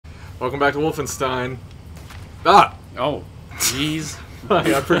Welcome back to Wolfenstein. Ah! Oh, jeez.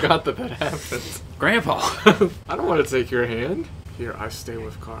 I forgot that happened. Grandpa! I don't want to take your hand. Here, I stay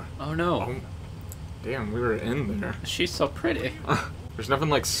with car. Oh no. Oh, damn, we were in there. She's so pretty. There's nothing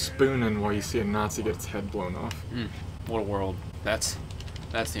like spooning while you see a Nazi get its head blown off. What a world. That's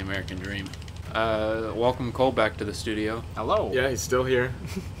the American dream. Welcome Cole back to the studio. Hello. Yeah, he's still here.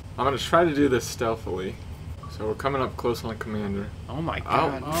 I'm gonna try to do this stealthily. So we're coming up close on Commander. Oh my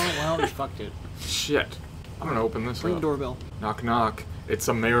god. Oh, well, you fucked it. Shit. I'm gonna open this Ring up. doorbell. Knock knock. It's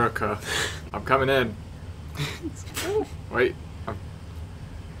America. I'm coming in. Wait. Hold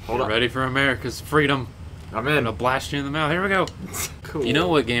Get on. ready for America's freedom. I'm I'm in. gonna blast you in the mouth. Here we go. Cool. You know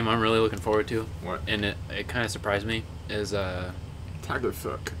what game I'm really looking forward to? What? And it kind of surprised me is Tiger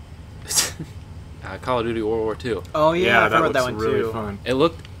Fuck. Call of Duty World War II. Oh, yeah, I that forgot looks that one really too. fun. It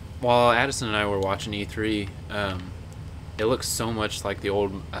looked, while Addison and I were watching E3, it looks so much like the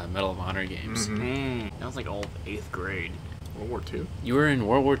old Medal of Honor games. That was like old 8th grade. World War II? You were in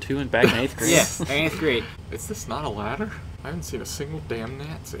World War II and back in 8th grade? Yeah, 8th grade. Is this not a ladder? I haven't seen a single damn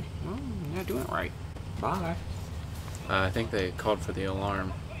Nazi. Well, you're not doing it right. Bye. I think they called for the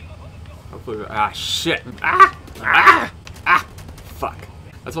alarm. Hopefully. Ah, shit. Ah! Ah! Ah! Fuck.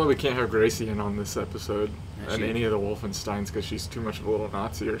 That's why we can't have Gracie in on this episode Yeah, and any of the Wolfensteins, because she's too much of a little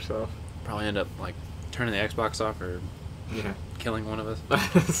Nazi herself. Probably end up like turning the Xbox off or Yeah. killing one of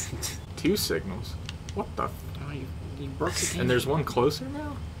us. 2 signals. What the? Oh, you broke the game. And there's one closer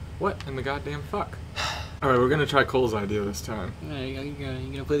now? What in the goddamn fuck? Alright, we're gonna try Cole's idea this time. You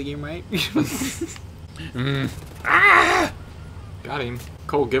gonna play the game right? Ah! Got him.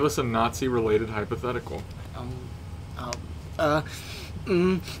 Cole, give us a Nazi-related hypothetical.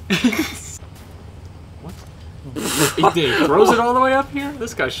 What? He throws it all the way up here?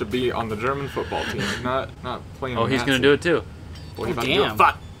 This guy should be on the German football team, not playing. Oh, he's Nazi. gonna do it too. What are you about damn. to do?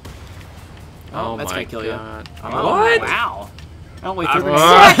 Fuck! Oh, that's my gonna kill you. God. Oh, What? Wow. Oh, wait,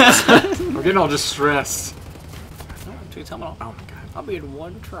 I'm getting all distressed. Oh my god. Oh my god. I'll be in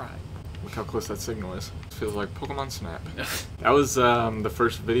one try. Look how close that signal is. It feels like Pokemon Snap. That was the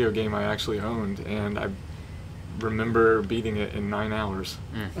first video game I actually owned, and I remember beating it in 9 hours.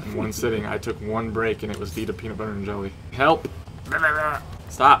 In one sitting. I took one break, and it was Vita Peanut Butter and Jelly. Help!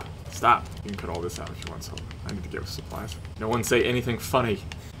 Stop! Stop! You can cut all this out if you want, so I need to get supplies. No one say anything funny.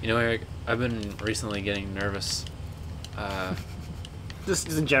 You know, Eric, I've been recently getting nervous. Just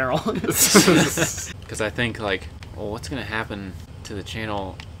in general. Because I think, like, well, what's gonna happen to the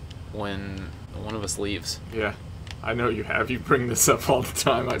channel when one of us leaves? Yeah. I know you have. You bring this up all the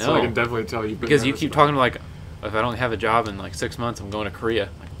time, so I No. can definitely tell you've been Because you nervous keep about talking like, if I don't have a job in like 6 months, I'm going to Korea.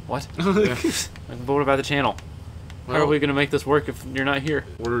 Like, what? it. Yeah. Like, but what about the channel? How are we gonna make this work if you're not here?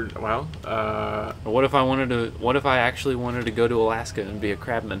 Or Or what if I actually wanted to go to Alaska and be a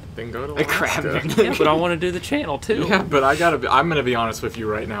crabman? then go to A crabman. Alaska. Yeah, but I want to do the channel too. Yeah, but I'm gonna be honest with you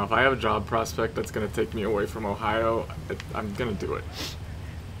right now. If I have a job prospect that's gonna take me away from Ohio, I'm gonna do it.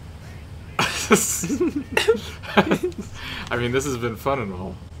 I mean, this has been fun and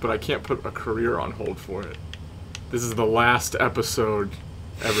all, but I can't put a career on hold for it. This is the last episode,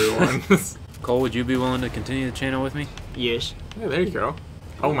 everyone. Cole, would you be willing to continue the channel with me? Yes. Yeah, there you go.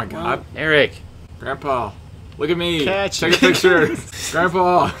 Oh my god. Eric! Grandpa, look at me. Catch. Take a picture.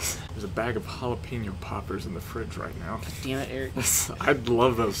 Grandpa. There's a bag of jalapeno poppers in the fridge right now. Damn it, Eric. I'd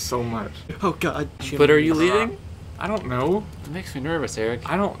love those so much. Oh god. But are you leaving? I don't know. It makes me nervous, Eric.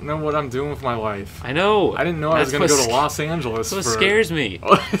 I don't know what I'm doing with my life. I know. I didn't know I was going to go to Los Angeles That's for... what scares me.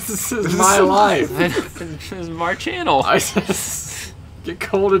 This is my life. This is our channel. Get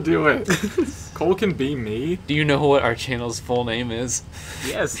Cole to do it. Cole can be me. Do you know what our channel's full name is?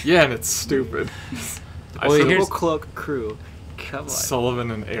 Yes. Yeah, and it's stupid. Well, here's- Cloak crew. Come on.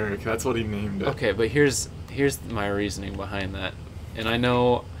 Sullivan and Eric. That's what he named it. Okay, but here's my reasoning behind that. And I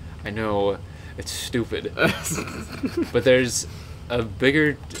know it's stupid. But there's a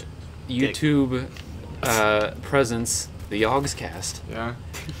bigger YouTube presence, the Yogscast. Yeah.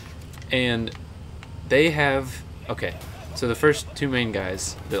 And they have, okay, so the first 2 main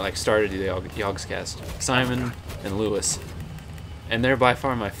guys that like started the Yogscast, Simon and Lewis, and they're by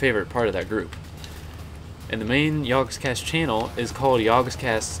far my favorite part of that group. And the main Yogscast channel is called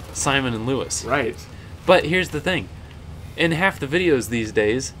Yogscast Simon and Lewis. Right. But here's the thing, in half the videos these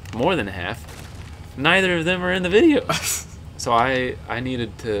days, more than half, neither of them are in the videos. So I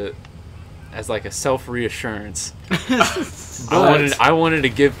needed to, as like a self-reassurance, I wanted to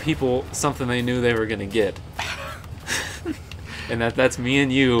give people something they knew they were gonna get. And that's me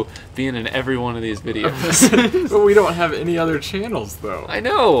and you being in every one of these videos. But we don't have any other channels, though. I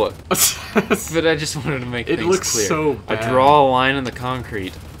know, but I just wanted to make It things looks clear. so I bad. draw a line in the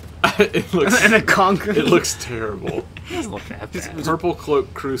concrete. It looks. And a concrete. It looks terrible. It doesn't look that bad. Purple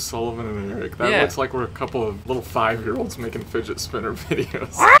Cloak Crew, Sullivan and Eric. That Yeah. looks like we're a couple of little 5-year-olds making fidget spinner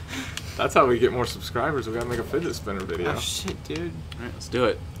videos. That's how we get more subscribers. We gotta make a fidget spinner video. Oh shit, dude. Alright, let's do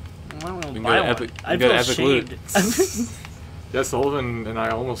it. I don't know. We can Buy go to one. Epic- we I'd can go feel to Epic ashamed. Yeah, Sullivan and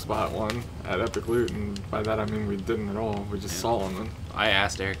I almost bought one at Epic Loot, and by that I mean we didn't at all. We just saw them. I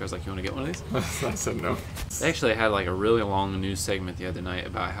asked Eric, I was like, you want to get one of these? And I said no. They actually had like a really long news segment the other night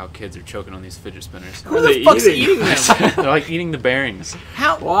about how kids are choking on these fidget spinners. Who the fuck's eating them? They're like eating the bearings.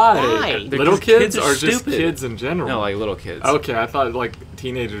 How? Why? They're Little just- kids kids are or just stupid. kids in general? No, like little kids. Okay, I thought like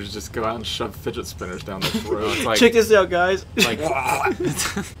teenagers just go out and shove fidget spinners down their throat. It's like, Check this out, guys. like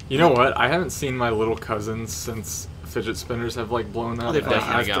You know what? I haven't seen my little cousins since fidget spinners have like blown up. They've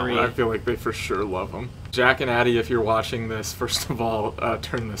definitely got one. I feel like they for sure love them. Jack and Addie, if you're watching this, first of all,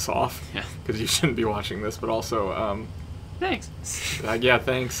 turn this off. Yeah. Because you shouldn't be watching this. But also, thanks. yeah,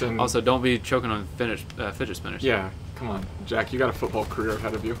 thanks. And Also, don't be choking on fidget spinners. yeah, come on, Jack. You got a football career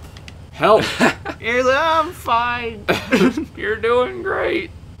ahead of you. Help! He's like, I'm fine. You're doing great.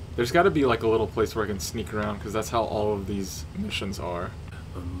 There's got to be like a little place where I can sneak around because that's how all of these missions are.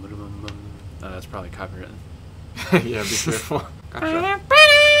 That's probably copywritten. Yeah, be careful. Gotcha.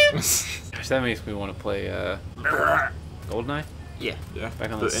 Gosh, that makes me want to play GoldenEye. Yeah. Yeah,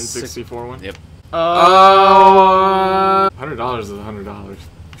 Back on the the N64 one. Yep. Oh, $100 is $100.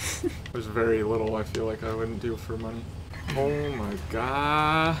 There's very little I feel like I wouldn't do for money. Oh my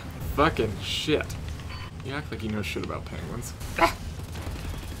god. Fucking shit. You act like you know shit about penguins.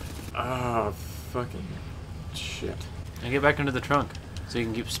 Ah, fucking shit. And get back into the trunk so you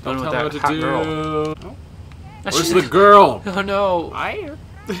can keep Don't spinning tell with me that what hot to do. girl. Oh, Where's she- the girl? Oh no, Fire.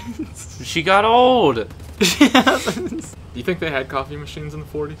 she got old. Do you think they had coffee machines in the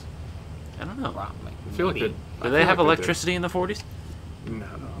 40s? I don't know. I feel like they. Did they have electricity in the 40s? No.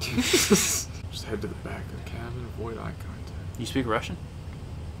 Just head to the back of the cabin, avoid eye contact. You speak Russian?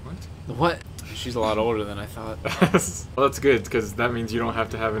 What? What? She's a lot older than I thought. Well, that's good, because that means you don't have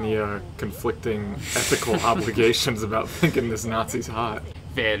to have any conflicting ethical obligations about thinking this Nazi's hot.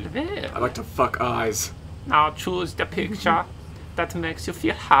 Well, I well. like to fuck eyes. Now choose the picture that makes you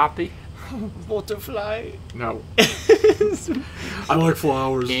feel happy. Butterfly. No. I like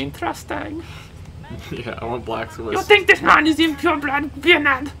flowers. Interesting. Yeah, I want black You Swiss. think this man is in pure blood,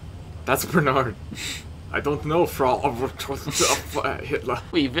 Bernard? That's Bernard. I don't know, Frau Hitler.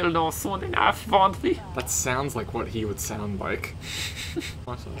 We will know soon enough, won't we? That sounds like what he would sound like.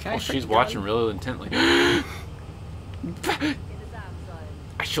 Oh, she's watching really intently.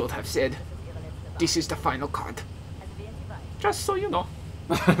 I should have said, this is the final cut. Just so you know.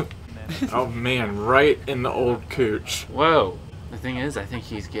 Oh man, right in the old cooch. Whoa. The thing is, I think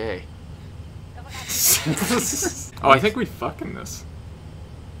he's gay. Oh, I think we fucking this.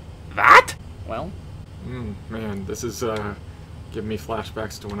 What? Well, Man, this is giving me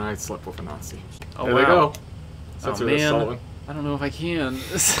flashbacks to when I slept with a Nazi. Oh, There wow. they go. Oh, Censor this, man. Sullivan. I don't know if I can.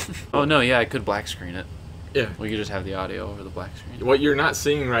 Oh, no, yeah, I could black screen it. Yeah. We could just have the audio over the black screen. What you're not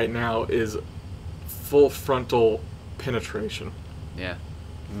seeing right now is full frontal penetration. Yeah.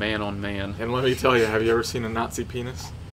 Man on man. And let me tell you, have you ever seen a Nazi penis?